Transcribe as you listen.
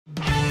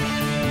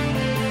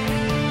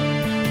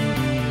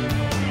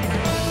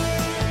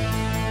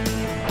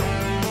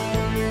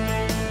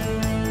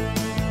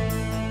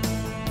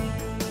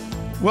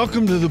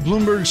Welcome to the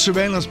Bloomberg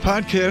Surveillance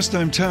Podcast.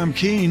 I'm Tom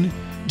Keene.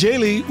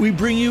 Daily, we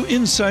bring you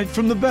insight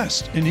from the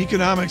best in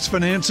economics,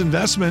 finance,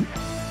 investment,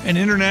 and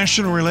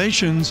international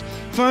relations.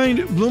 Find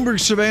Bloomberg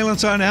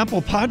Surveillance on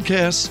Apple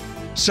Podcasts,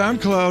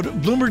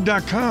 SoundCloud,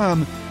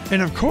 Bloomberg.com,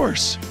 and of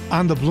course,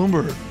 on the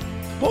Bloomberg.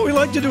 What we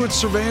like to do at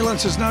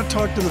Surveillance is not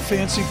talk to the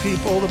fancy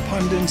people, the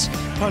pundits,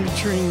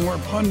 punditry more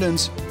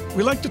pundits.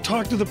 We like to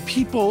talk to the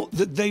people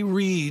that they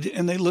read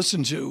and they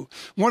listen to.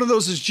 One of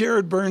those is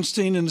Jared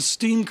Bernstein, an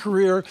esteemed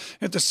career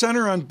at the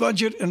Center on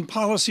Budget and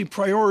Policy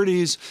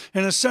Priorities,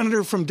 and a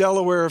senator from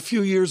Delaware a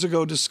few years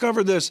ago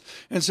discovered this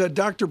and said,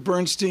 Dr.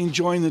 Bernstein,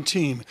 join the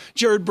team.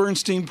 Jared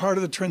Bernstein, part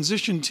of the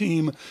transition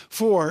team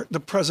for the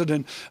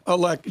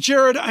president-elect.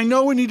 Jared, I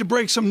know we need to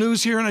break some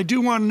news here, and I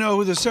do want to know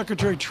who the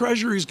Secretary of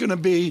Treasury is going to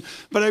be,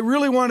 but I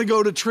really want to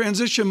go to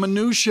transition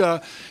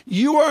minutia.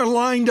 You are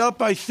lined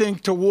up, I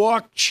think, to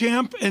walk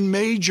Champ and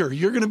Major.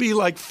 You're going to be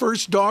like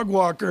first dog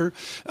walker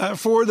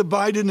for the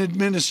Biden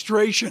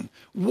administration.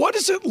 What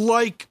is it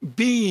like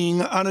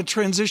being on a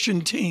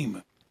transition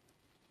team?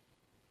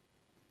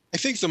 I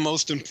think the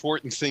most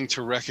important thing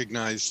to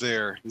recognize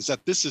there is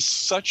that this is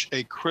such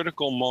a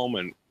critical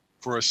moment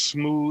for a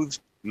smooth,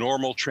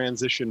 normal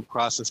transition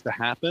process to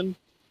happen.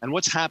 And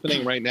what's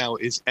happening right now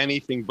is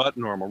anything but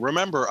normal.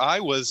 Remember, I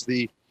was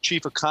the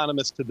chief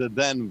economist to the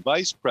then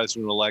vice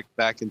president-elect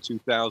back in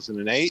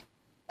 2008.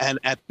 And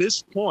at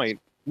this point,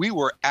 we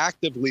were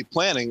actively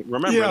planning.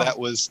 Remember, that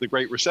was the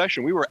Great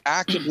Recession. We were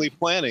actively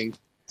planning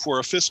for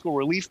a fiscal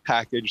relief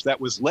package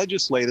that was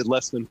legislated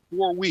less than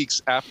 4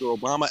 weeks after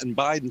Obama and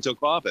Biden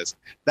took office.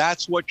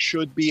 That's what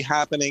should be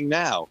happening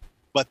now.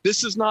 But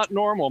this is not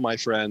normal, my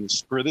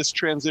friends, for this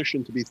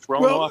transition to be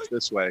thrown off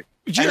this way.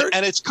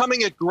 And it's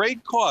coming at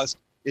great cost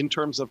in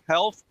terms of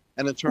health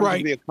and in terms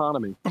of the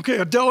economy. Okay,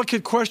 a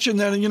delicate question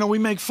then. You know, we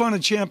make fun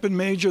of Champ and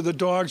Major, the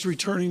dogs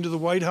returning to the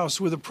White House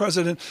with the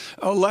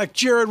president-elect.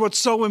 Jared, what's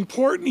so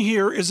important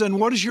here is then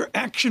what is your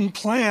action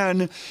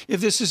plan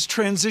if this is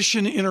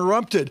transition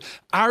interrupted?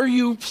 Are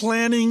you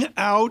planning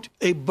out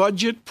a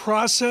budget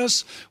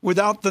process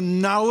without the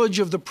knowledge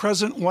of the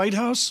present White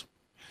House?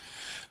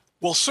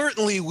 Well,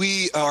 certainly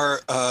we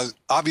are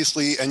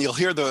obviously, and you'll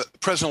hear the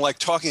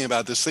president-elect talking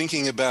about this,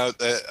 thinking about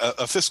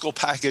a fiscal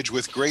package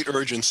with great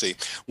urgency.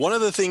 One of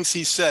the things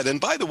he said,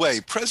 and by the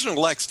way,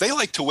 president-elects, they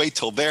like to wait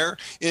till they're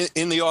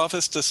in the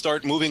office to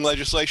start moving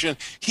legislation.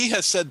 He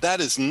has said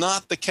that is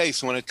not the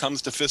case when it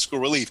comes to fiscal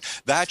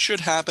relief. That should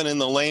happen in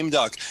the lame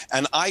duck,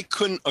 and I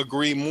couldn't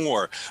agree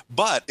more.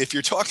 But if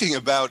you're talking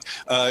about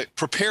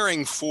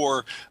preparing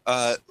for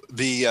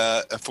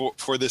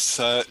this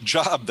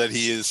job that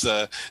he is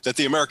that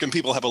the American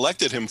people have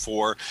elected him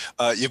for,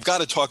 you've got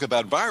to talk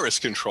about virus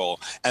control.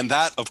 And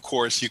that, of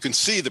course, you can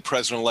see the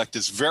president-elect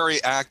is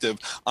very active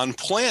on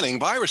planning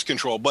virus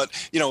control. But,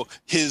 you know,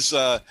 his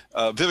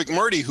Vivek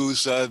Murthy,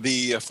 who's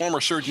the former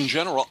Surgeon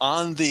General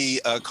on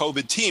the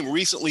COVID team,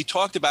 recently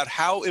talked about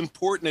how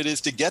important it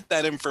is to get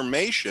that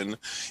information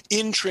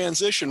in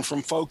transition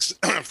from folks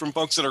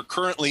that are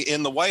currently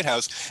in the White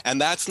House. And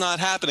that's not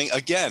happening.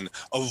 Again,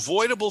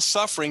 avoidable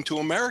suffering to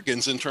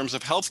Americans in terms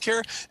of health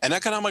care and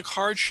economic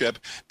hardship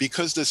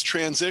because this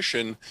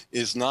transition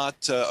is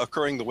not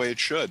occurring the way it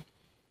should.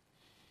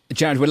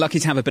 Jared, we're lucky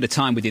to have a bit of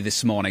time with you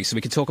this morning, so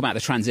we can talk about the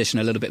transition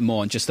a little bit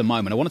more in just a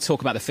moment. I want to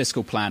talk about the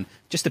fiscal plan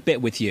just a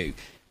bit with you.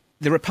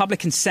 The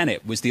Republican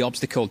Senate was the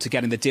obstacle to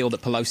getting the deal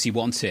that Pelosi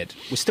wanted.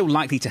 We're still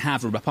likely to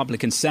have a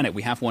Republican Senate.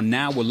 We have one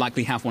now. We'll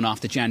likely have one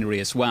after January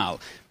as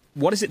well.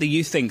 What is it that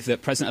you think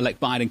that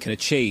President-elect Biden can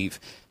achieve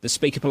that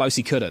Speaker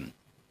Pelosi couldn't?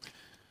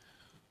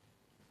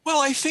 Well,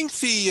 I think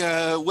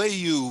the way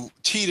you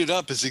teed it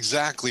up is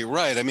exactly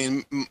right. I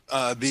mean,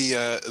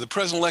 the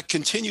president-elect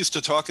continues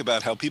to talk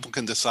about how people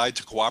can decide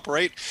to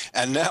cooperate,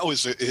 and now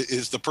is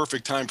the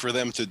perfect time for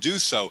them to do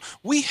so.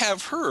 We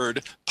have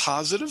heard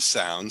positive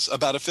sounds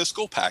about a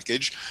fiscal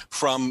package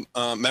from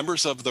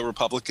members of the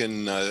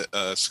Republican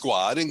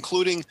squad,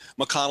 including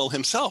McConnell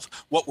himself.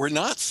 What we're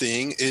not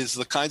seeing is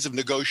the kinds of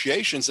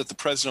negotiations that the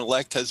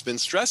president-elect has been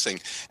stressing,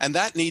 and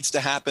that needs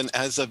to happen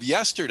as of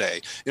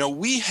yesterday. You know,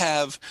 we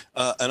have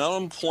an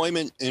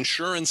unemployment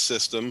insurance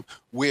system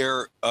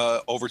where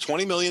over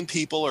 20 million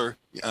people are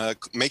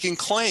making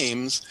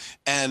claims,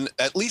 and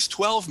at least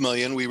 12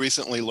 million, we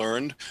recently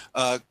learned,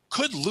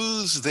 could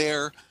lose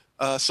their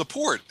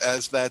support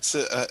as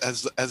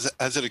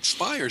it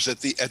expires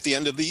at the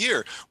end of the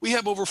year. We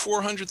have over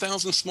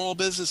 400,000 small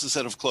businesses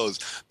that have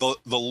closed. The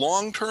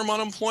long-term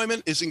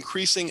unemployment is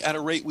increasing at a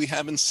rate we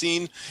haven't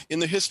seen in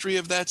the history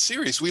of that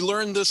series. We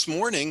learned this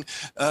morning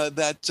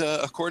that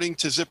according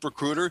to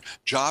ZipRecruiter,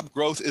 job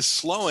growth is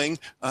slowing,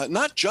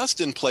 not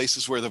just in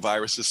places where the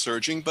virus is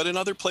surging, but in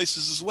other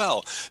places as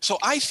well. So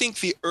I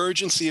think the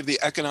urgency of the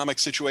economic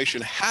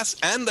situation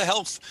and the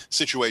health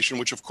situation,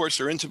 which of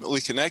course are intimately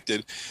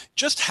connected,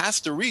 just has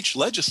to reach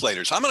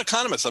legislators. I'm an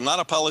economist. I'm not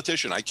a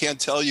politician. I can't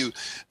tell you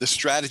the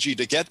strategy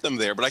to get them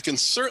there, but I can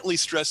certainly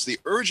stress the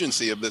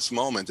urgency of this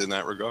moment in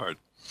that regard.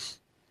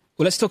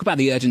 Well, let's talk about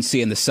the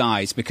urgency and the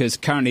size, because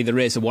currently there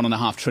is a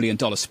 $1.5 trillion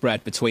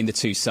spread between the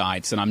two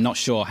sides, and I'm not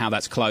sure how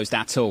that's closed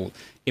at all,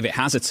 if it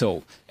has at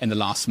all, in the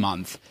last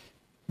month.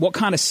 What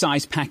kind of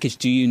size package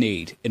do you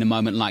need in a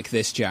moment like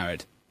this,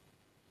 Jared?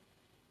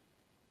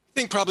 I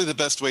think probably the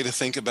best way to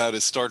think about it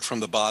is start from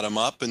the bottom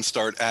up and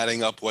start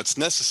adding up what's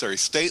necessary.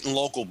 State and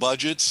local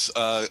budgets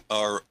are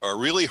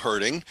really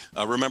hurting.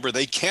 Remember,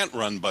 they can't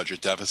run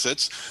budget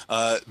deficits.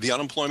 The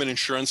unemployment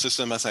insurance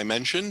system, as I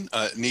mentioned,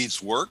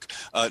 needs work.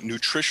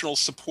 Nutritional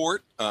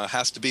support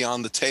has to be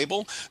on the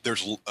table.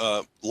 There's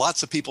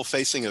lots of people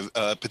facing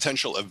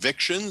potential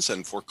evictions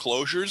and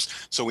foreclosures,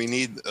 so we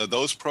need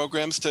those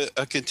programs to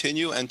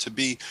continue and to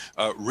be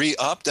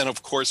re-upped. And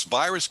of course,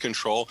 virus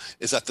control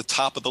is at the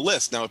top of the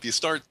list. Now, if you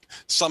start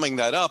summing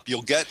that up,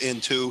 you'll get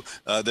into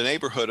the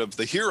neighborhood of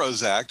the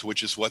HEROES Act,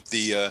 which is what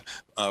the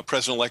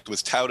president-elect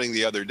was touting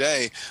the other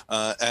day,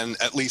 and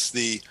at least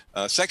the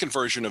second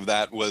version of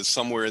that was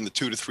somewhere in the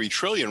 2 to 3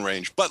 trillion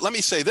range. But let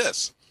me say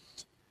this.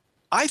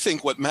 I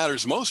think what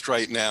matters most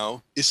right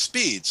now is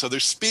speed. So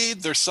there's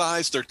speed, there's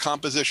size, there's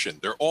composition.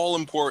 They're all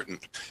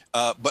important.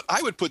 But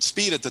I would put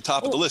speed at the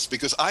top of the list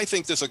because I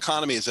think this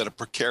economy is at a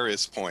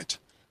precarious point.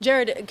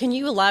 Jared, can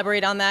you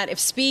elaborate on that? If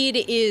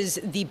speed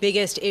is the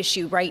biggest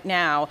issue right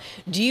now,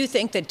 do you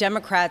think that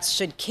Democrats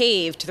should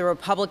cave to the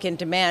Republican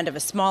demand of a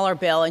smaller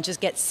bill and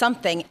just get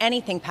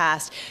anything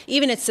passed,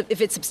 even if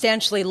it's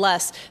substantially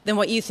less than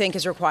what you think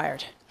is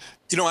required?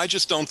 You know, I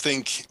just don't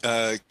think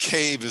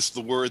cave is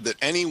the word that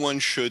anyone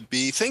should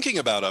be thinking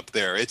about up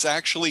there. It's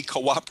actually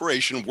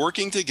cooperation,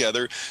 working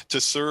together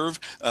to serve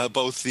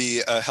both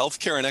the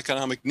healthcare and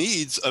economic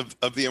needs of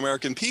the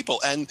American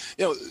people. And,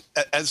 you know,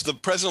 as the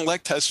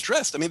president-elect has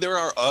stressed, I mean, there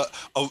are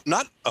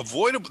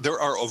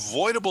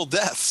avoidable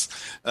deaths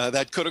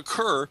that could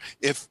occur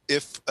if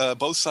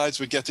both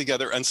sides would get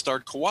together and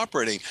start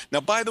cooperating.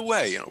 Now, by the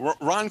way,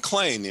 Ron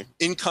Klain,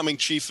 incoming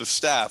chief of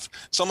staff,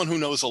 someone who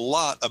knows a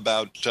lot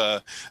about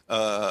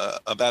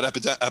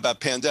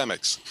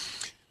pandemics.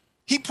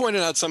 He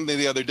pointed out something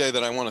the other day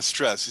that I want to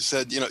stress. He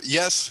said, you know,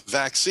 yes,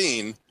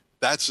 vaccine,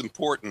 that's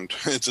important.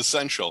 It's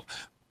essential.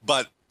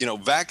 But, you know,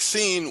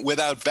 vaccine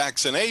without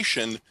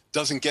vaccination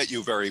doesn't get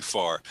you very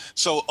far.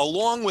 So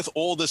along with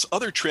all this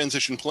other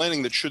transition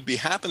planning that should be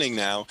happening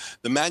now,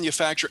 the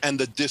manufacture and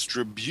the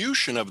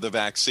distribution of the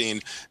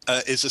vaccine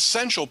is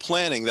essential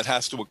planning that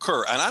has to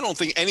occur. And I don't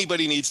think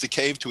anybody needs to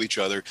cave to each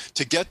other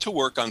to get to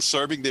work on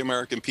serving the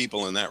American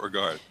people in that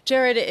regard.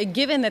 Jared,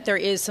 given that there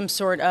is some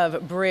sort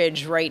of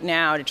bridge right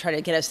now to try to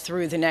get us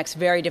through the next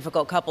very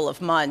difficult couple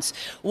of months,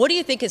 what do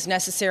you think is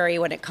necessary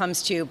when it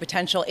comes to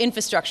potential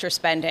infrastructure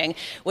spending,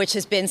 which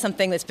has been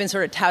something that's been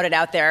sort of touted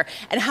out there?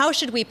 And how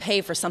should we pay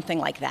for something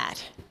like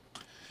that?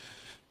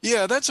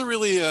 Yeah, that's a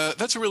really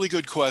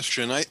good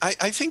question. I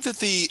think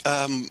that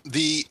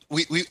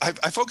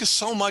I focus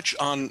so much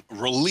on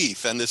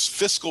relief and this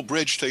fiscal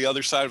bridge to the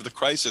other side of the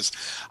crisis.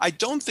 I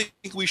don't think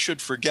we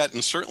should forget,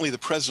 and certainly the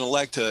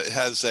president-elect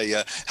has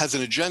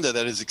an agenda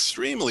that is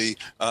extremely,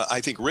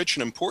 I think, rich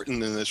and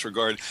important in this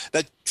regard,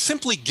 that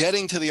simply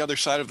getting to the other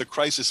side of the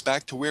crisis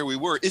back to where we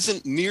were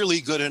isn't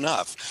nearly good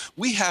enough.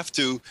 We have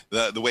to,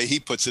 the way he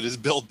puts it, is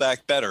build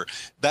back better.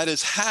 That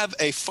is, have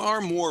a far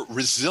more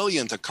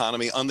resilient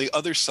economy on the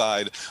other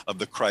side of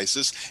the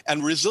crisis.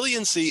 And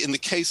resiliency in the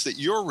case that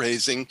you're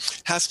raising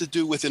has to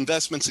do with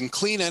investments in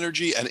clean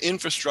energy and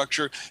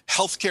infrastructure,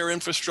 healthcare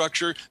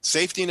infrastructure,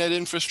 safety net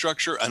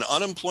infrastructure, an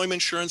unemployment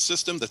insurance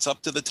system that's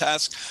up to the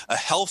task, a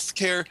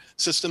healthcare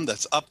system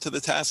that's up to the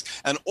task.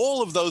 And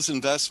all of those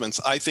investments,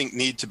 I think,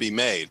 need to be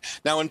made.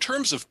 Now, in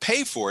terms of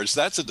pay-fors,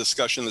 that's a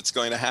discussion that's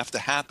going to have to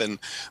happen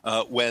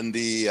when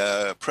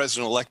the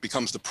president-elect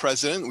becomes the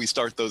president. We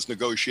start those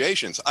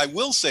negotiations. I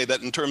will say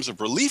that in terms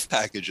of relief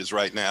packages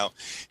right now,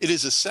 it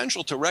is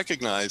essential to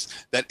recognize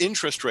that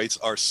interest rates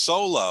are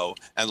so low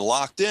and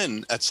locked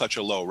in at such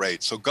a low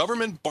rate. So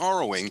government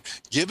borrowing,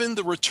 given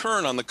the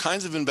return on the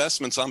kinds of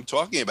investments I'm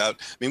talking about,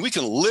 I mean, we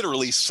can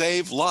literally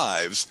save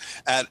lives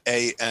at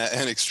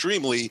an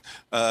extremely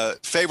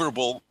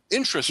favorable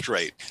interest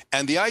rate.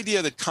 And the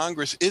idea that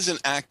Congress isn't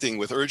acting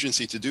with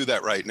urgency to do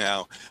that right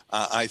now,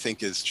 I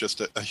think is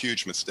just a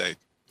huge mistake.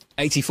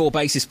 84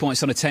 basis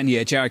points on a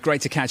 10-year. Jared,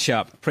 great to catch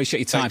up. Appreciate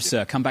your time,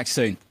 sir. Come back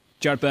soon.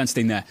 Jared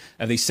Bernstein there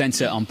of the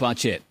Centre on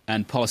Budget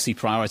and Policy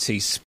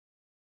Priorities.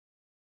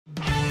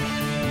 We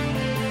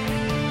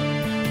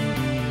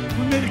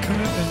made a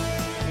commitment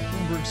at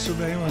Bloomberg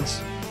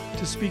Surveillance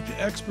to speak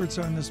to experts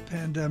on this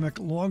pandemic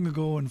long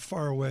ago and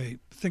far away.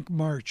 Think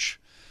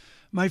March.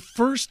 My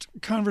first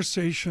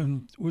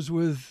conversation was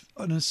with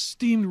an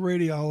esteemed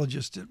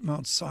radiologist at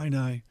Mount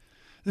Sinai.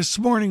 This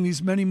morning,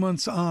 these many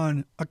months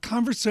on, a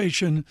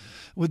conversation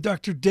with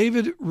Dr.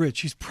 David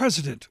Rich. He's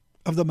president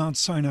of the Mount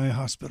Sinai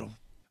Hospital.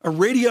 A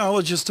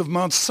radiologist of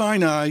Mount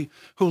Sinai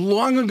who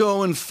long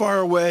ago and far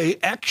away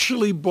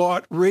actually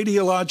bought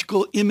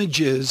radiological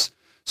images,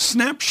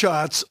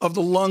 snapshots of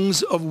the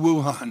lungs of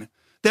Wuhan.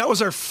 That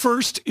was our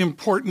first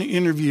important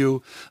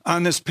interview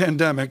on this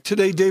pandemic.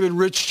 Today, David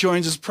Rich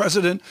joins us,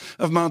 president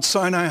of Mount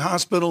Sinai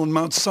Hospital in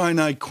Mount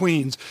Sinai,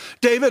 Queens.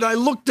 David, I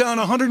look down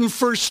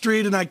 101st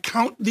Street and I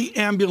count the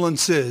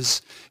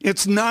ambulances.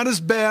 It's not as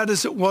bad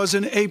as it was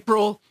in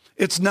April.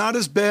 It's not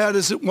as bad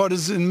as it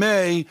was in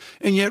May,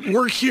 and yet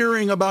we're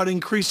hearing about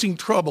increasing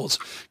troubles.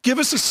 Give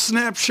us a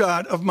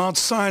snapshot of Mount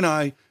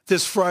Sinai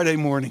this Friday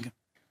morning.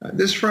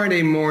 This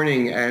Friday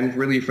morning, and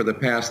really for the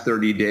past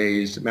 30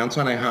 days, Mount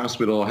Sinai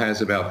Hospital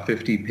has about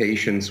 50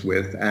 patients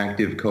with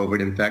active COVID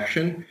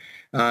infection.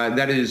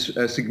 That is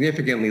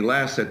significantly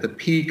less. At the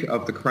peak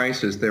of the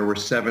crisis, there were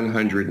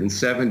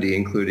 770,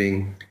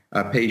 including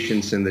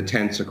patients in the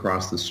tents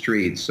across the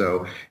street.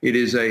 So it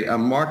is a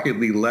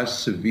markedly less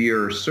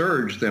severe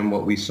surge than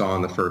what we saw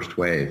in the first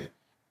wave.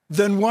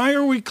 Then why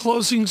are we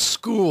closing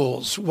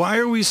schools? Why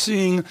are we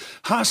seeing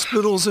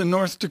hospitals in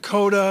North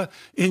Dakota,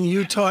 in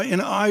Utah, in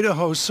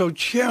Idaho so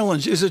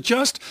challenged? Is it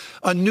just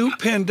a new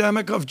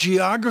pandemic of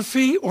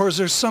geography, or is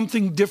there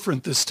something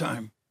different this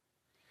time?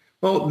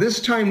 Well, this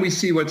time we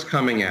see what's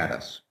coming at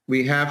us.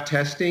 We have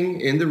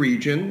testing in the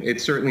region.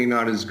 It's certainly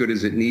not as good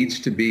as it needs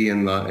to be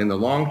in the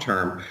long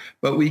term,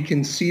 but we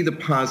can see the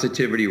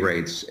positivity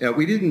rates.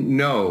 We didn't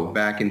know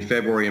back in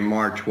February and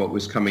March what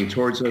was coming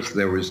towards us.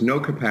 There was no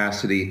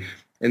capacity,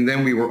 and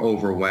then we were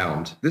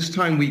overwhelmed. This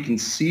time we can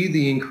see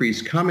the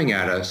increase coming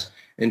at us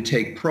and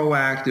take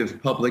proactive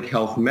public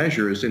health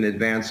measures in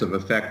advance of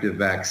effective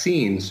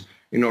vaccines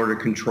in order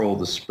to control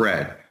the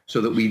spread, so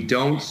that we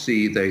don't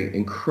see the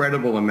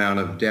incredible amount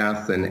of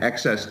death and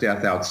excess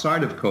death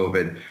outside of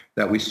COVID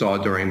that we saw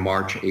during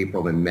March,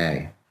 April, and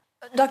May.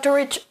 Dr.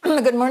 Rich,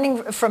 good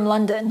morning from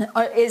London.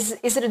 Is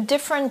it a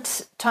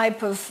different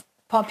type of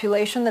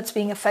population that's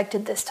being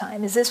affected this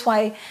time? Is this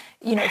why,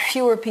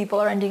 fewer people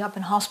are ending up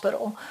in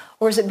hospital,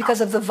 or is it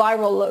because of the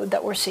viral load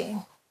that we're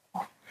seeing?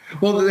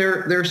 Well,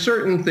 there are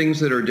certain things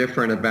that are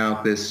different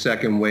about this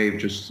second wave,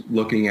 just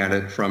looking at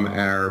it from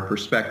our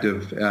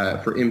perspective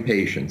for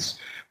inpatients.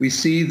 We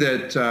see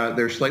that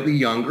they're slightly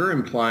younger,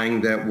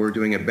 implying that we're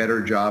doing a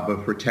better job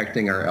of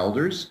protecting our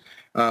elders.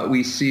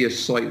 We see a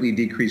slightly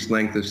decreased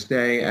length of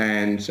stay,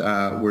 and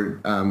we're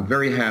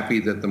very happy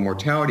that the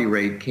mortality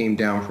rate came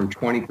down from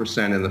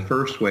 20% in the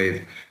first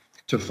wave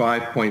to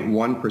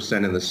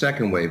 5.1% in the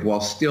second wave.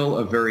 While still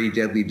a very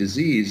deadly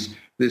disease,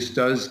 this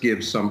does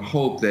give some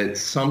hope that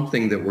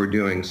something that we're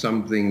doing,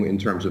 something in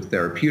terms of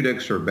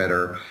therapeutics or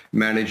better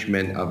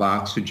management of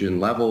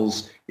oxygen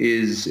levels,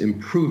 is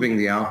improving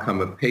the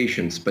outcome of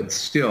patients, but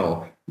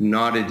still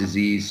not a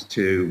disease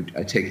to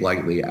take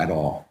lightly at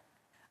all.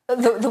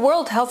 The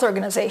World Health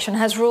Organization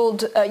has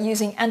ruled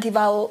using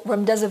antiviral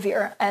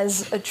remdesivir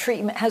as a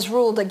treatment, has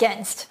ruled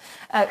against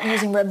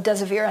using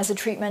remdesivir as a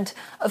treatment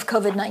of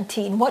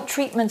COVID-19. What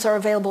treatments are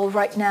available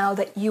right now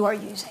that you are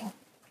using?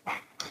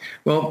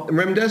 Well,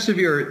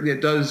 remdesivir,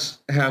 it does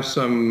have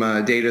some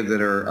data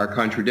that are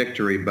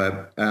contradictory,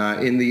 but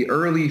in the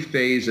early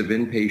phase of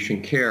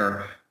inpatient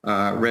care,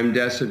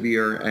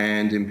 remdesivir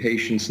and in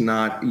patients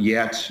not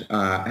yet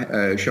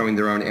showing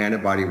their own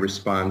antibody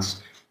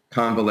response,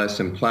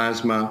 convalescent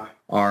plasma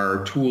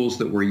are tools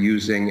that we're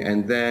using.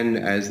 And then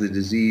as the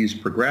disease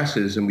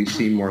progresses and we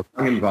see more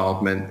lung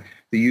involvement,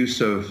 the use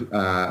of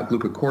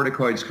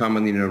glucocorticoids,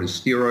 commonly known as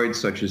steroids,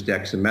 such as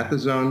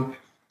dexamethasone,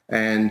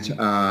 and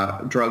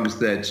drugs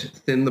that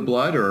thin the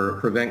blood or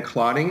prevent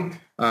clotting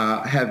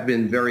have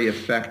been very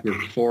effective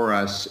for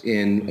us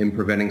in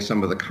preventing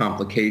some of the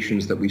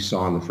complications that we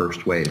saw in the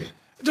first wave.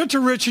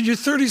 Dr. Richard, you're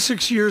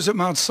 36 years at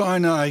Mount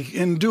Sinai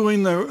in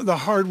doing the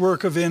hard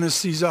work of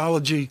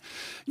anesthesiology.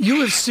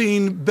 You have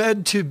seen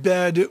bed to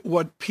bed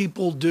what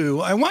people do.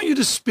 I want you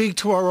to speak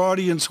to our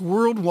audience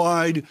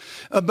worldwide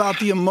about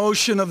the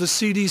emotion of the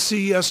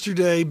CDC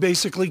yesterday,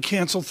 basically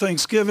cancel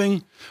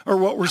Thanksgiving, or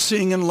what we're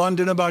seeing in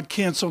London about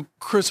cancel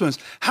Christmas.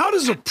 How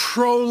does a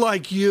pro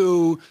like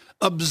you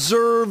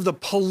observe the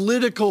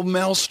political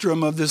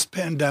maelstrom of this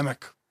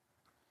pandemic?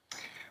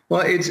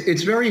 Well,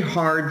 it's very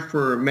hard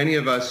for many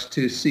of us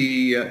to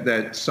see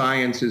that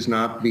science is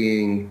not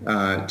being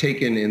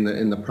taken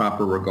in the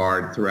proper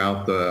regard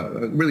throughout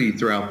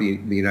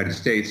the United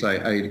States.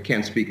 I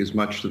can't speak as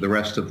much to the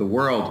rest of the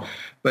world,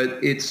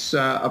 but it's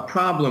a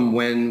problem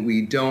when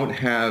we don't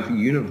have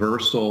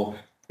universal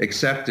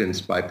acceptance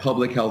by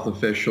public health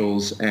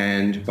officials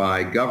and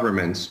by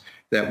governments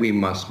that we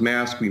must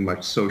mask, we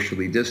must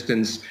socially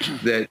distance,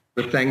 that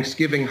the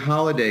Thanksgiving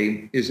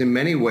holiday is in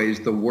many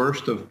ways the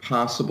worst of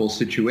possible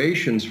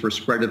situations for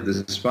spread of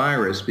this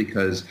virus,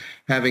 because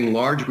having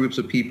large groups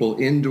of people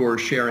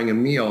indoors sharing a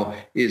meal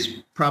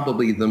is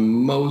probably the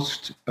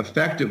most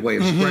effective way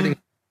of spreading it.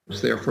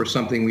 Therefore,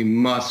 something we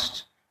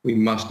must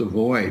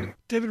avoid.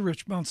 David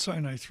Rich, Mount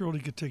Sinai, thrilled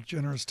he could take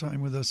generous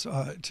time with us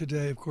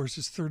today. Of course,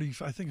 it's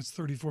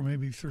 34,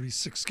 maybe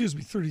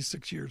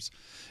 36 years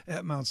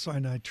at Mount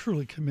Sinai,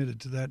 truly committed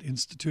to that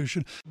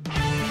institution.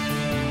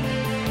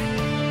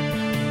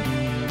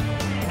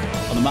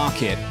 On the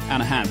market,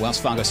 Anna Hand, Wells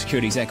Fargo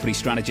Securities equity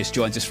strategist,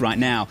 joins us right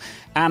now.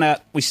 Anna,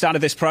 we started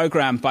this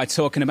program by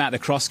talking about the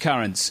cross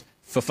currents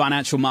for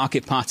financial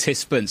market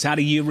participants. How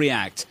do you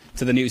react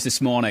to the news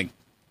this morning?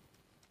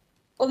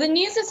 Well, the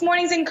news this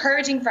morning is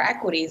encouraging for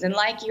equities. And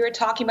like you were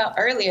talking about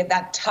earlier,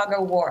 that tug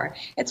of war,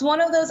 it's one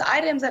of those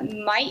items that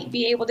might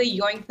be able to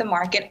yoink the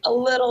market a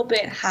little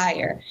bit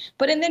higher.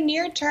 But in the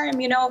near term,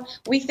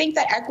 we think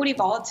that equity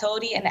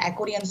volatility and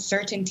equity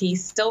uncertainty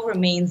still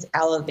remains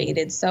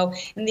elevated. So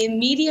in the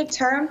immediate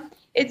term,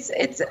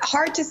 it's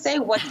hard to say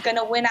what's going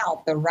to win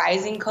out, the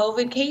rising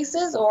COVID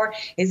cases, or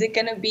is it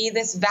going to be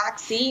this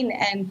vaccine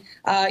and,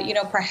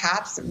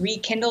 perhaps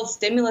rekindled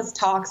stimulus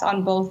talks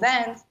on both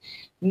ends?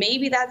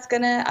 Maybe that's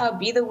going to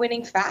be the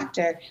winning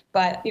factor.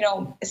 But,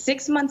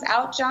 6 months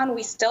out, John,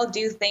 we still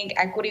do think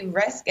equity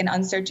risk and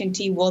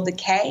uncertainty will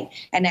decay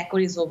and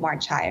equities will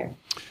march higher.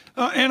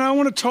 And I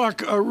want to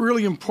talk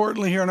really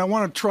importantly here, and I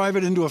want to drive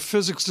it into a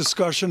physics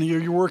discussion here.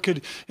 You work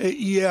at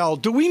Yale.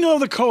 Do we know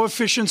the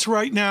coefficients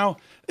right now?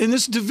 In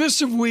this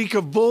divisive week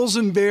of bulls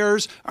and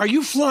bears, are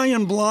you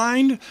flying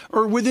blind,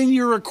 or within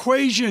your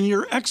equation,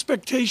 your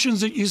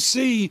expectations that you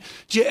see,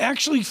 do you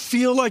actually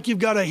feel like you've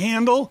got a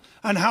handle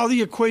on how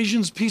the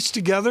equations piece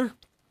together?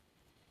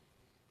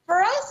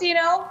 For us,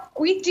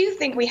 we do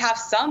think we have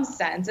some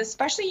sense,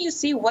 especially you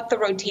see what the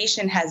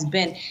rotation has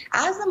been.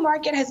 As the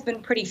market has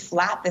been pretty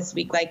flat this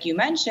week, like you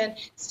mentioned,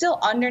 still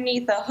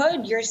underneath the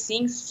hood, you're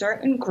seeing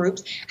certain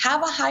groups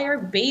have a higher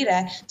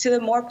beta to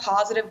the more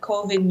positive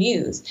COVID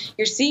news.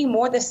 You're seeing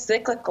more the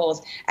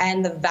cyclicals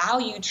and the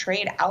value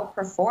trade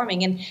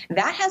outperforming, and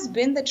that has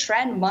been the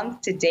trend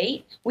month to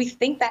date. We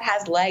think that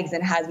has legs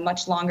and has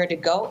much longer to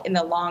go in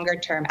the longer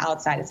term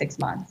outside of 6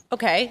 months.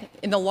 Okay,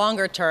 in the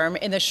longer term,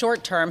 in the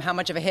short term, how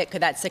much of a hit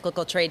could that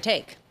cyclical trade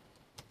take?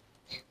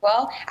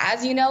 Well,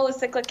 as you know, with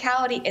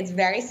cyclicality, it's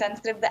very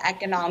sensitive to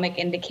economic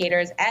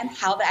indicators and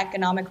how the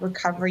economic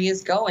recovery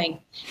is going.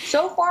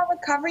 So far,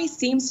 recovery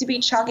seems to be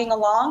chugging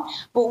along,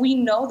 but we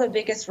know the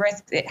biggest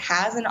risk it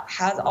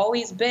has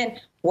always been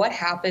what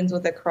happens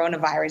with the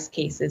coronavirus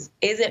cases.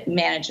 Is it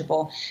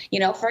manageable?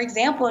 For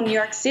example, in New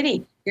York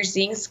City, you're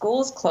seeing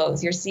schools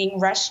close. You're seeing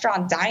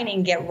restaurant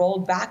dining get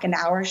rolled back an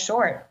hour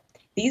short.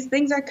 These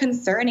things are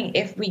concerning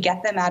if we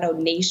get them at a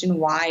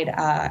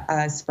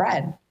nationwide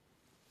spread.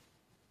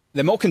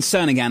 They're more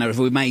concerning, Anna, if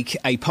we make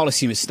a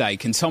policy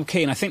mistake. And Tom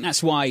Keene, I think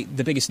that's why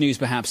the biggest news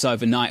perhaps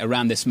overnight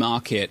around this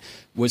market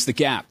was the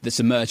gap that's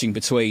emerging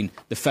between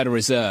the Federal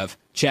Reserve,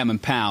 Chairman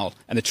Powell,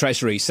 and the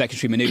Treasury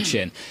Secretary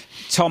Mnuchin.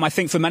 Tom, I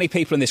think for many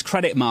people in this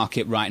credit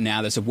market right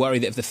now, there's a worry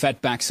that if the Fed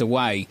backs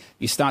away,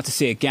 you start to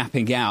see a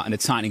gapping out and a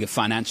tightening of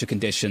financial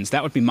conditions.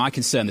 That would be my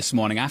concern this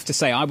morning. I have to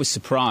say I was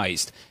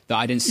surprised that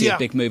I didn't see a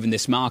big move in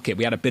this market.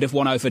 We had a bit of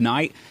one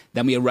overnight,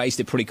 then we erased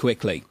it pretty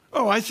quickly.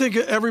 Oh, I think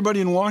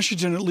everybody in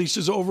Washington, at least,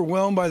 is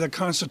overwhelmed by the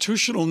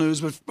constitutional news.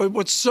 But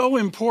what's so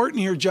important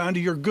here, John, to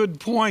your good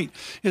point,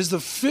 is the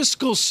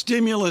fiscal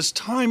stimulus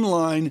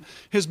timeline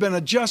has been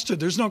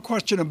adjusted. There's no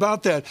question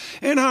about that.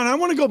 And, Hon, I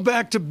want to go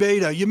back to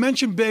beta. You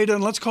mentioned beta,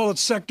 and let's call it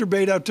sector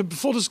beta. To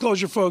full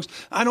disclosure, folks,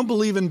 I don't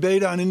believe in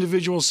beta on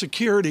individual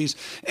securities.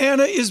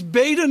 Anna, is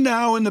beta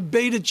now in the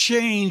beta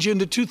change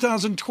into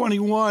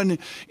 2021,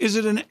 is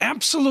it an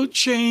absolute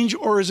change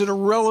or is it a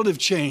relative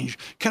change?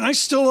 Can I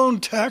still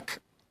own tech?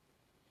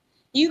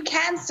 You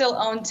can still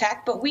own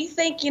tech, but we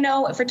think,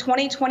 for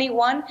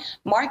 2021,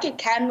 market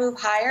can move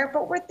higher,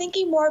 but we're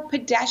thinking more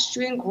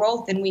pedestrian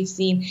growth than we've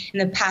seen in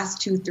the past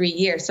 2-3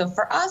 years. So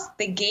for us,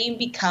 the game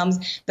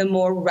becomes the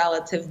more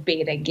relative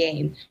beta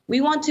game.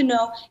 We want to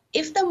know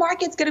if the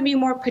market's going to be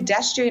more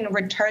pedestrian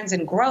returns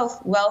and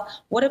growth, well,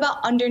 what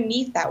about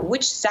underneath that?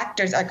 Which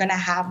sectors are going to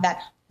have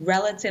that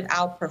relative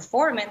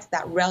outperformance,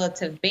 that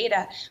relative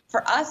beta?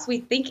 For us, we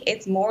think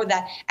it's more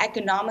that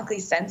economically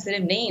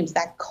sensitive names,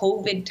 that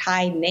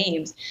COVID-tied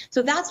names.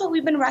 So that's what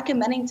we've been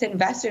recommending to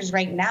investors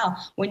right now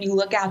when you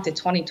look out to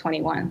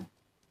 2021.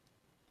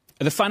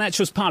 Are the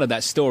financials part of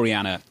that story,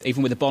 Anna,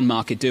 even with the bond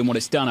market doing what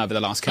it's done over the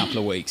last couple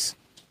of weeks?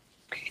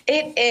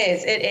 It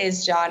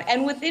is, John.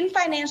 And within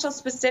financial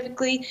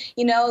specifically,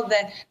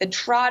 the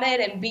trotted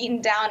and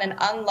beaten down and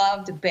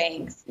unloved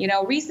banks.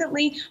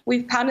 Recently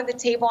we've pounded the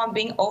table on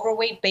being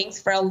overweight banks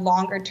for a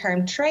longer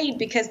term trade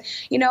because,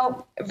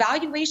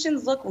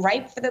 valuations look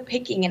ripe for the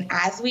picking. And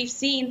as we've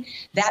seen,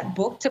 that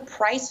book to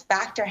price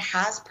factor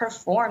has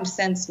performed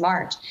since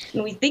March.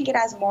 And we think it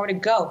has more to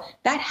go.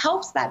 That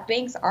helps that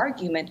bank's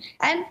argument.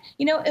 And,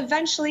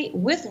 eventually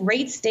with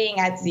rates staying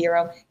at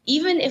zero,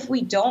 even if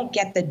we don't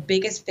get the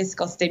biggest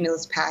fiscal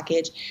stimulus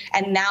package,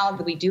 and now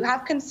that we do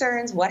have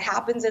concerns, what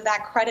happens if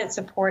that credit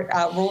support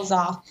rolls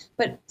off?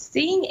 But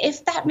seeing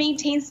if that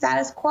maintains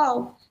status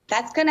quo,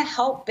 that's going to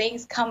help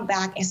banks come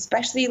back,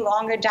 especially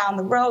longer down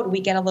the road. We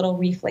get a little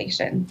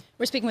reflation.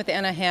 We're speaking with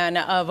Anna Han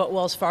of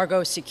Wells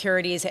Fargo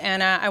Securities.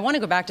 Anna, I want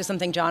to go back to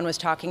something John was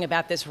talking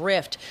about, this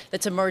rift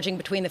that's emerging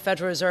between the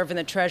Federal Reserve and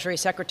the Treasury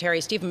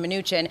Secretary, Steven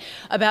Mnuchin,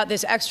 about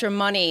this extra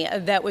money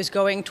that was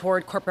going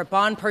toward corporate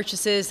bond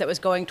purchases, that was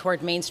going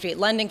toward Main Street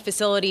lending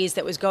facilities,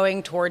 that was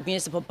going toward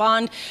municipal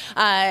bond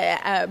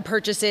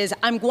purchases.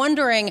 I'm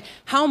wondering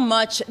how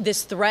much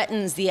this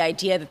threatens the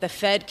idea that the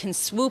Fed can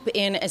swoop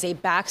in as a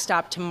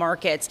backstop to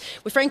markets.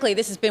 Well, frankly,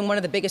 this has been one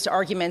of the biggest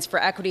arguments for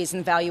equities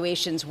and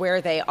valuations where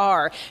they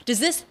are. Does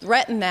this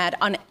threaten that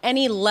on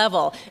any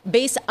level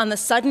based on the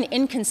sudden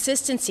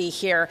inconsistency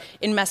here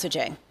in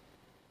messaging?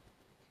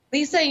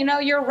 Lisa,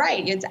 you're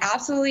right. It's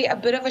absolutely a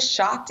bit of a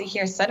shock to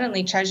hear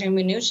suddenly Treasury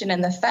Mnuchin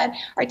and the Fed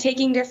are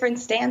taking different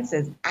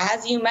stances.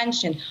 As you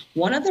mentioned,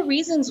 one of the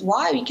reasons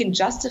why we can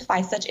justify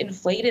such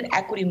inflated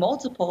equity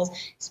multiples,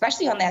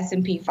 especially on the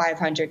S&P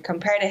 500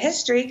 compared to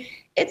history,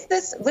 it's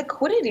this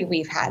liquidity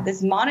we've had,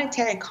 this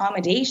monetary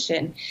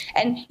accommodation.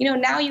 And,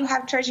 now you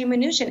have Treasury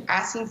Mnuchin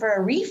asking for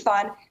a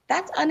refund.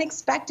 That's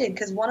unexpected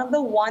because one of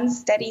the one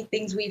steady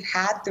things we've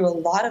had through a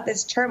lot of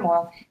this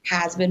turmoil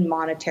has been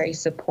monetary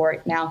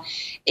support. Now,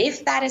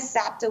 if that is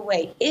sapped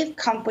away, if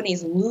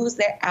companies lose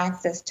their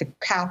access to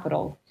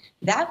capital,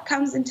 that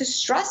comes into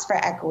stress for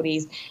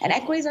equities, and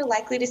equities are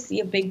likely to see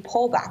a big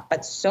pullback.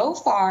 But so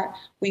far,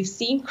 we've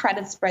seen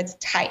credit spreads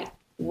tight,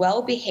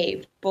 well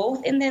behaved,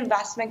 both in the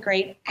investment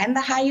grade and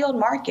the high yield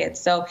market.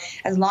 So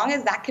as long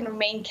as that can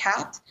remain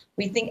capped,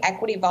 we think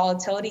equity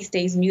volatility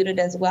stays muted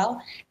as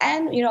well.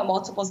 And,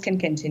 multiples can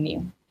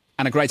continue.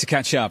 Anna, great to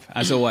catch up,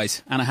 as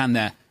always. Anna Han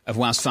there of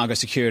Wells Fargo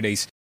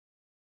Securities.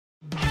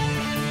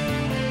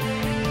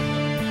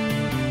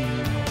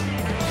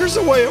 Here's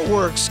the way it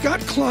works. Scott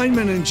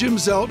Kleinman and Jim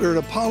Zeltner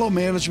at Apollo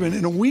Management,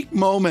 in a weak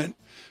moment,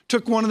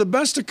 took one of the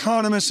best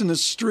economists in the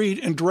street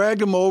and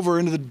dragged him over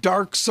into the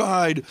dark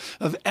side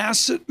of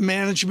asset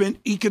management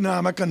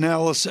economic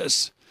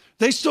analysis.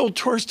 They stole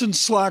Torsten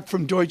Slok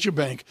from Deutsche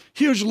Bank.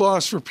 Huge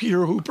loss for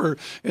Peter Hooper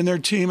and their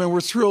team, and we're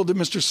thrilled that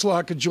Mr.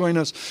 Slok could join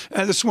us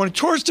this morning.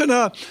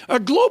 Torsten, a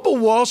global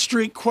Wall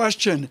Street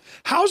question.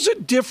 How's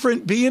it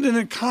different being an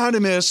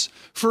economist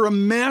for a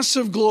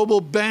massive global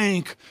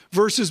bank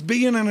versus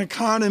being an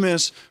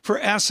economist for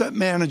asset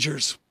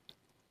managers?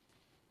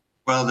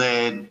 Well,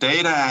 the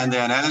data and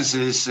the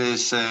analysis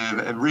is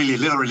really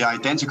literally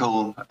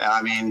identical.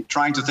 I mean,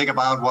 trying to think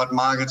about what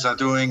markets are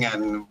doing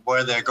and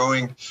where they're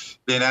going,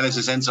 the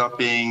analysis ends up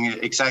being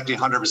exactly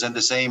 100%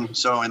 the same.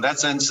 So in that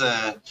sense,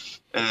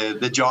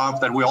 the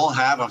job that we all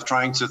have of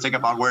trying to think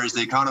about where is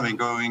the economy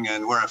going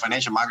and where are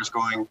financial markets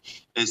going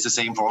is the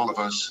same for all of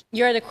us.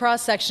 You're at a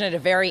cross section at a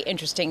very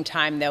interesting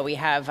time, though. We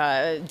have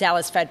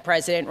Dallas Fed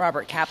President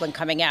Robert Kaplan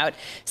coming out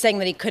saying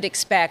that he could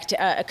expect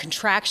a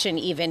contraction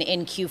even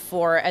in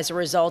Q4 as a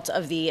result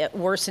of the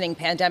worsening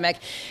pandemic.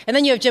 And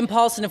then you have Jim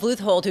Paulson of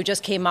Leuthold, who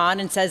just came on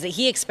and says that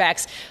he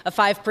expects a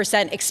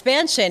 5%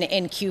 expansion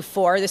in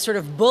Q4, this sort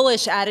of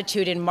bullish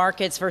attitude in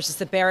markets versus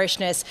the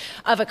bearishness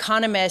of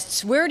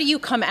economists. Where do you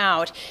come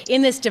out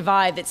in this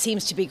divide that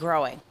seems to be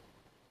growing?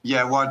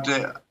 Yeah, what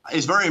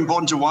is very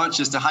important to watch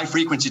is the high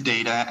frequency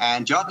data,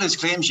 and jobless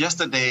claims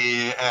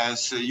yesterday,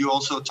 as you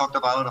also talked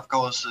about, of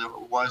course,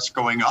 was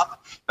going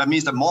up. That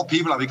means that more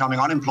people are becoming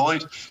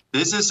unemployed.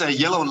 This is a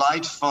yellow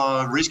light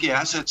for risky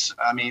assets.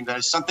 I mean,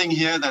 there's something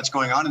here that's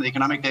going on in the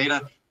economic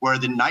data where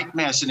the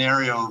nightmare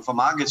scenario for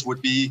markets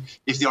would be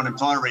if the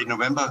unemployment rate in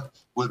November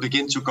will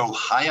begin to go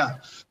higher.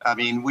 I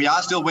mean, we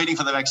are still waiting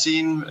for the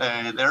vaccine.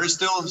 There is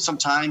still some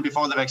time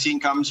before the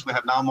vaccine comes. We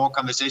have now more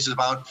conversations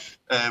about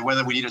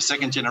whether we need a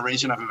second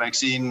generation of a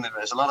vaccine.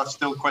 There's a lot of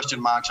still question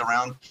marks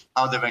around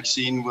how the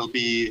vaccine will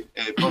be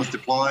both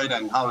deployed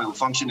and how it will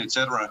function,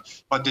 etc.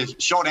 But the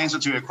short answer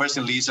to your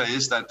question, Lisa,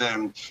 is that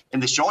in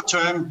the short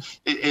term,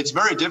 it's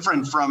very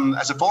different from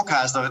as a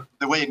forecaster,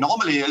 the way it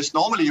normally is.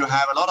 Normally, you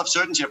have a lot of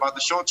certainty about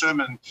the short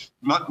term and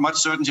not much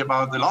certainty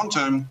about the long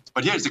term.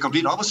 But here it's the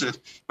complete opposite.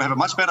 We have a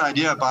much better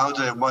idea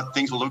about what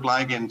things will look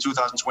like in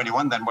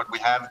 2021 than what we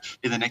have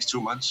in the next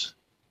 2 months.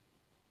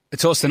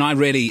 Torsten, I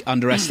really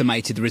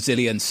underestimated the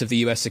resilience of the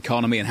US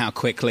economy and how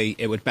quickly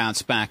it would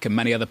bounce back, and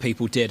many other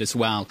people did as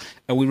well.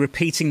 Are we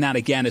repeating that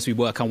again as we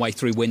work our way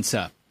through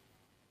winter?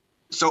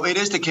 So it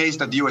is the case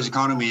that the U.S.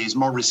 economy is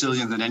more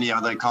resilient than any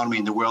other economy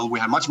in the world. We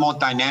have much more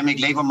dynamic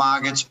labor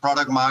markets,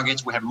 product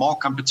markets. We have more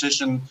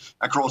competition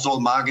across all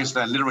markets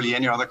than literally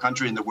any other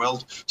country in the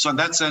world. So in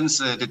that sense,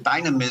 the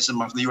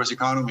dynamism of the U.S.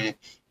 economy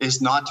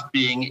is not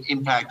being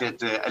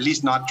impacted, at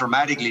least not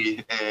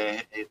dramatically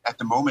at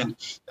the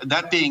moment.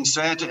 That being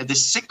said, the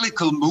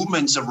cyclical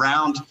movements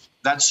around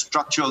that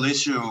structural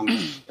issue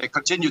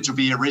continue to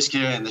be a risk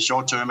here in the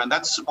short term. And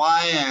that's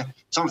why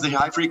some of the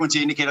high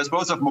frequency indicators,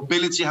 both of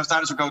mobility have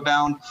started to go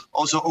down.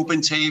 Also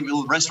open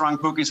table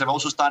restaurant bookings have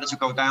also started to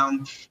go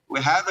down.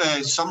 We have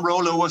some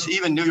rollovers,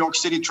 even New York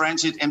City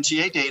Transit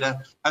MTA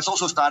data has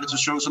also started to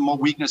show some more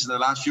weakness in the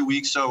last few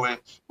weeks. So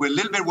we're a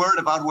little bit worried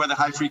about where the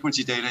high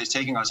frequency data is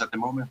taking us at the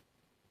moment.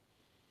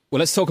 Well,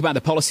 let's talk about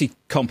the policy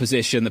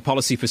composition, the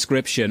policy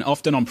prescription.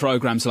 Often on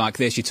programs like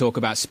this, you talk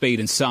about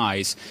speed and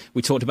size.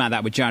 We talked about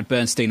that with Jared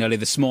Bernstein earlier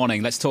this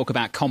morning. Let's talk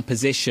about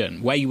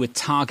composition, where you would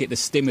target the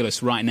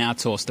stimulus right now,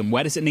 Torsten.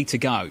 Where does it need to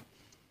go?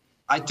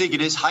 I think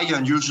it is highly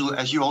unusual,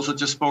 as you also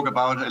just spoke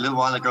about a little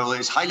while ago,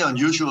 it's highly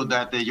unusual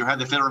that you have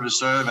the Federal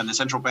Reserve and the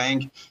central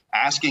bank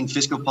asking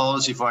fiscal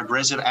policy for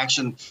aggressive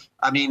action.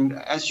 I mean,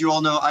 as you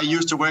all know, I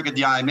used to work at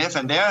the IMF,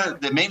 and there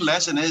the main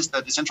lesson is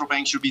that the central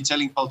bank should be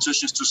telling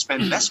politicians to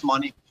spend less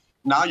money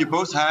Now you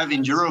both have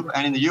in Europe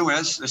and in the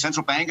US, the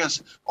central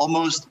bankers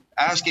almost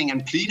asking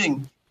and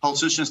pleading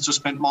politicians to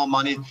spend more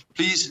money.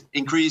 Please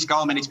increase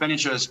government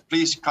expenditures.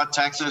 Please cut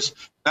taxes.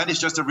 That is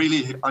just a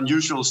really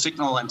unusual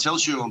signal and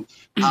tells you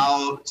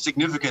how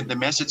significant the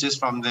message is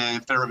from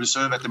the Federal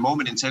Reserve at the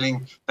moment in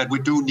telling that we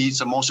do need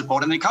some more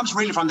support. And it comes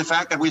really from the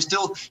fact that we're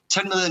still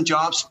 10 million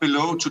jobs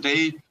below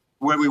today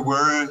where we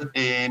were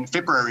in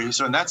February.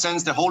 So in that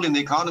sense, the hole in the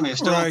economy is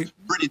still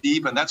pretty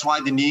deep. And that's why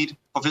the need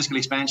for fiscal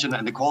expansion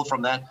and the call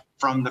from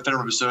the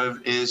Federal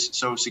Reserve is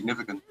so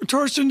significant.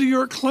 Torsten, to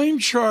your claim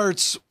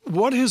charts,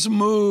 what has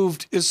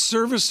moved is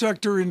service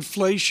sector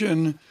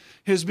inflation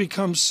has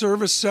become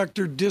service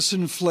sector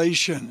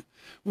disinflation.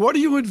 What are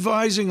you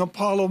advising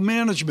Apollo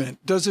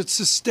management? Does it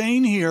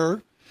sustain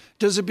here?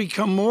 Does it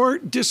become more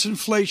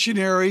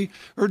disinflationary?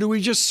 Or do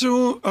we just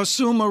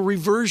assume a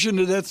reversion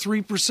to that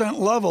 3%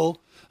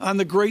 level on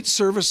the great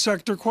service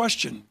sector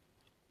question?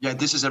 Yeah,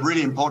 this is a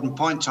really important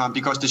point, Tom,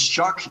 because the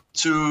shock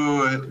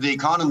to the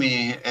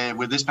economy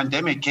with this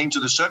pandemic came to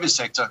the service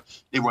sector.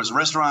 It was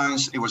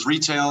restaurants, it was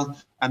retail,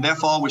 and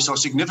therefore we saw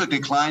significant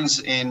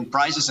declines in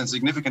prices and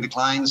significant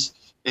declines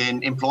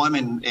in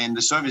employment in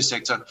the service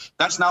sector.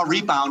 That's now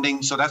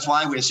rebounding, so that's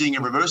why we're seeing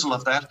a reversal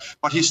of that.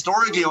 But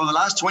historically, over the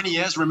last 20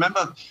 years,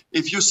 remember,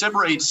 if you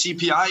separate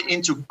CPI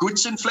into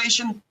goods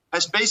inflation,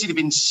 has basically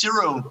been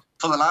zero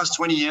for the last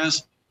 20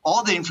 years.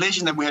 All the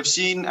inflation that we have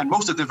seen and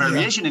most of the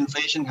variation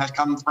inflation has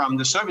come from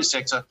the service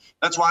sector.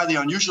 That's why the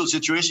unusual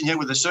situation here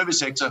with the service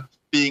sector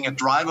being a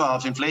driver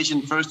of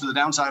inflation, first to the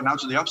downside, now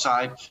to the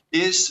upside,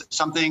 is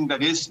something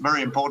that is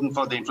very important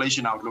for the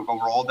inflation outlook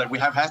overall, that we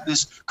have had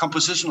this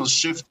compositional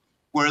shift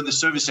where the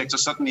service sector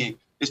suddenly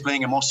is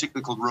playing a more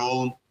cyclical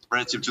role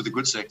relative to the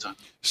goods sector.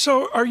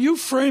 So are you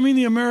framing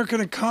the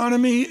American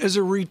economy as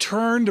a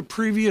return to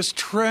previous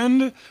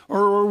trend,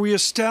 or are we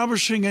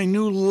establishing a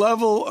new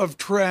level of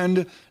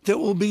trend that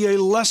will be a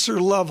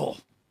lesser level?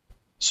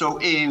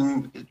 So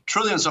in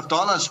trillions of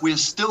dollars, we're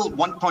still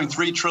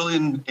 1.3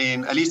 trillion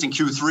in, at least in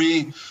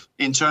Q3,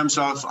 in terms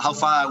of how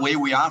far away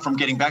we are from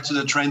getting back to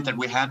the trend that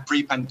we had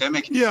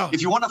pre-pandemic. Yeah.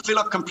 If you want to fill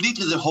up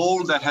completely the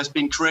hole that has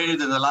been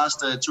created in the last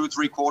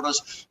 2-3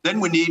 quarters, then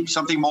we need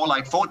something more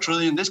like 4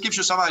 trillion. This gives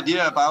you some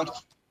idea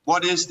about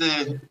what is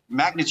the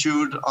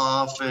magnitude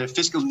of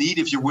fiscal need,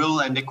 if you will.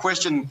 And the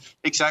question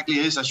exactly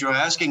is, as you're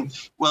asking,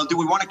 well, do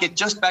we want to get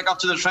just back up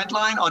to the trend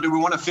line, or do we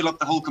want to fill up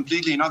the hole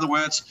completely? In other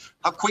words,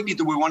 how quickly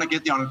do we want to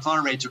get the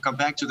unemployment rate to come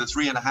back to the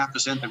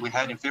 3.5% that we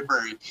had in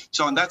February?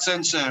 So in that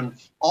sense,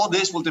 all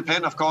this will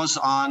depend, of course,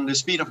 on the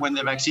speed of when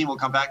the vaccine will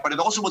come back. But it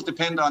also will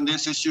depend on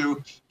this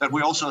issue that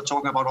we also are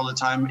talking about all the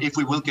time, if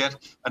we will get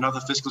another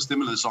fiscal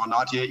stimulus or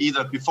not here,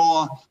 either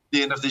before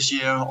the end of this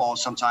year or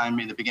sometime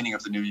in the beginning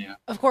of the new year.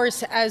 Of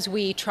course, as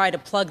we try to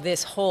plug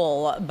this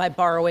hole by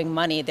borrowing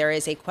money, there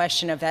is a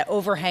question of that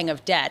overhang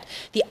of debt,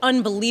 the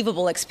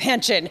unbelievable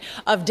expansion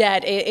of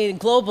debt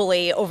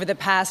globally over the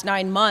past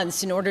 9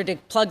 months in order to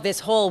plug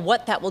this hole,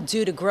 what that will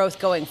do to growth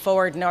going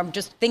forward. And I'm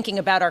just thinking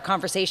about our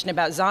conversation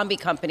about zombie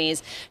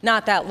companies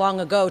not that long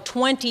ago.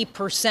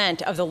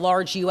 20% of the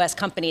large U.S.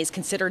 companies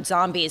considered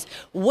zombies.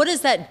 What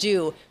does that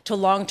do to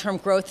long-term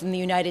growth in the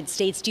United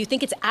States? Do you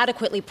think it's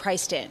adequately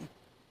priced in?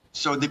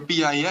 So the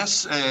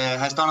BIS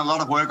has done a lot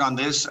of work on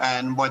this,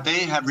 and what they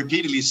have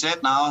repeatedly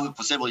said now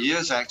for several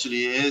years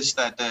actually is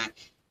that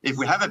if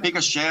we have a bigger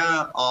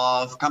share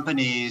of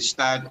companies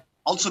that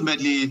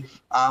ultimately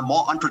are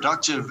more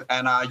unproductive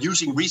and are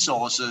using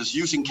resources,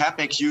 using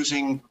capex,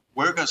 using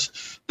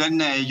workers,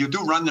 then you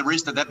do run the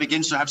risk that that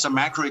begins to have some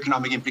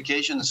macroeconomic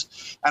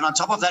implications. And on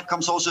top of that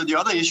comes also the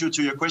other issue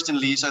to your question,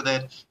 Lisa,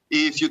 that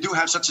if you do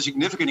have such a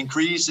significant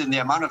increase in the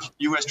amount of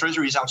U.S.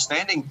 treasuries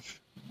outstanding,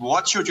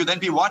 what should you then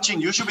be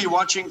watching? You should be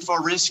watching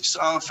for risks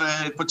of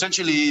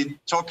potentially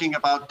talking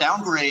about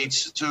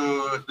downgrades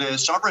to the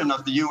sovereign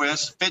of the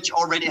U.S. Fitch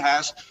already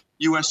has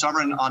U.S.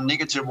 sovereign on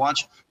negative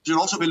watch. You should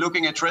also be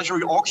looking at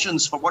treasury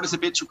auctions for what is the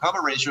bid to cover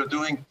ratio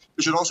doing.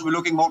 You should also be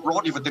looking more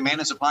broadly for demand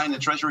and supply in the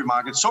treasury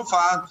market. So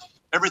far,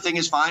 everything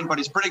is fine, but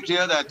it's pretty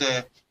clear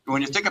that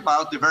when you think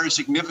about the very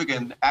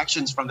significant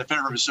actions from the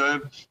Federal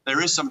Reserve,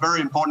 there is some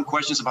very important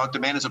questions about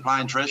demand and supply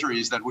in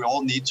treasuries that we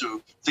all need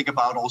to think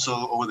about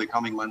also over the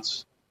coming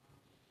months.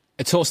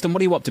 Torsten,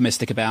 what are you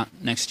optimistic about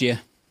next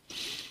year?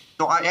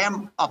 So I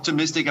am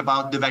optimistic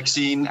about the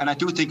vaccine, and I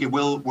do think it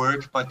will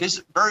work. But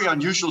this very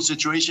unusual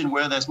situation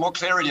where there's more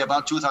clarity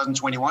about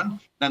 2021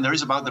 than there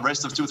is about the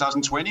rest of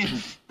 2020,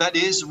 that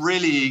is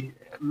really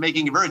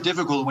making it very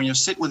difficult when you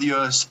sit with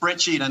your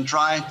spreadsheet and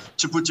try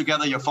to put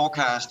together your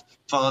forecast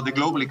for the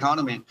global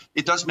economy.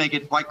 It does make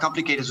it quite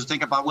complicated to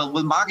think about, well,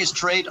 will markets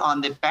trade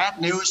on the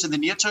bad news in the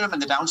near term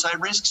and the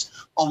downside risks,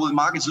 or will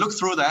markets look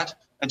through that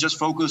and just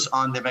focus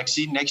on the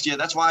vaccine next year?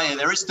 That's why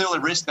there is still a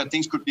risk that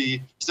things could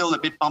be still a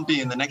bit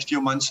bumpy in the next few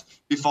months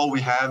before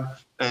we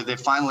have the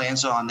final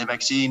answer on the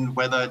vaccine,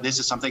 whether this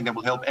is something that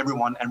will help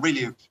everyone and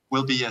really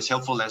will be as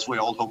helpful as we're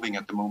all hoping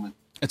at the moment.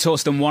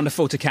 Torsten,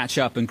 wonderful to catch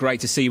up and great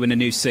to see you in a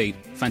new seat.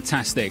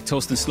 Fantastic.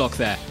 Torsten Slok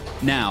there,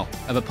 now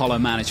of Apollo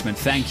Management.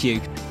 Thank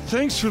you.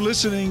 Thanks for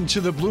listening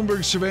to the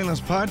Bloomberg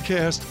Surveillance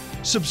Podcast.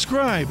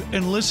 Subscribe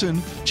and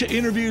listen to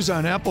interviews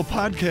on Apple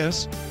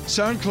Podcasts,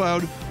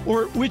 SoundCloud,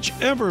 or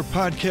whichever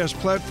podcast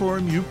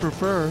platform you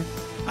prefer.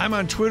 I'm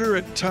on Twitter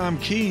at Tom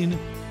Keene.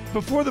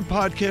 Before the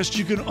podcast,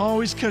 you can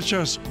always catch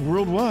us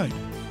worldwide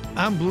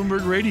on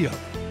Bloomberg Radio.